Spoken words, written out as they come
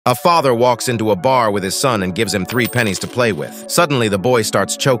A father walks into a bar with his son and gives him 3 pennies to play with. Suddenly, the boy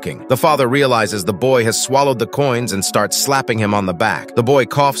starts choking. The father realizes the boy has swallowed the coins and starts slapping him on the back. The boy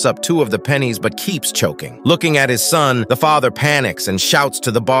coughs up 2 of the pennies but keeps choking. Looking at his son, the father panics and shouts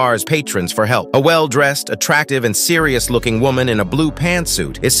to the bar's patrons for help. A well-dressed, attractive, and serious-looking woman in a blue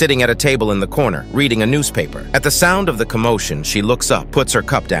pantsuit is sitting at a table in the corner, reading a newspaper. At the sound of the commotion, she looks up, puts her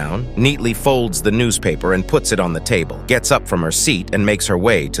cup down, neatly folds the newspaper and puts it on the table, gets up from her seat and makes her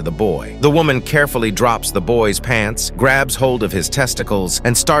way to the boy. The woman carefully drops the boy's pants, grabs hold of his testicles,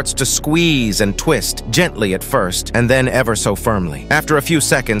 and starts to squeeze and twist, gently at first, and then ever so firmly. After a few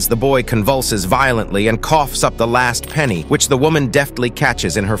seconds, the boy convulses violently and coughs up the last penny, which the woman deftly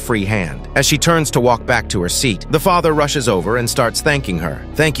catches in her free hand. As she turns to walk back to her seat, the father rushes over and starts thanking her.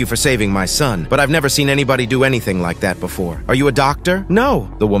 "Thank you for saving my son, but I've never seen anybody do anything like that before. Are you a doctor?" "No,"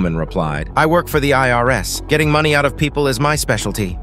 the woman replied. "I work for the IRS. Getting money out of people is my specialty."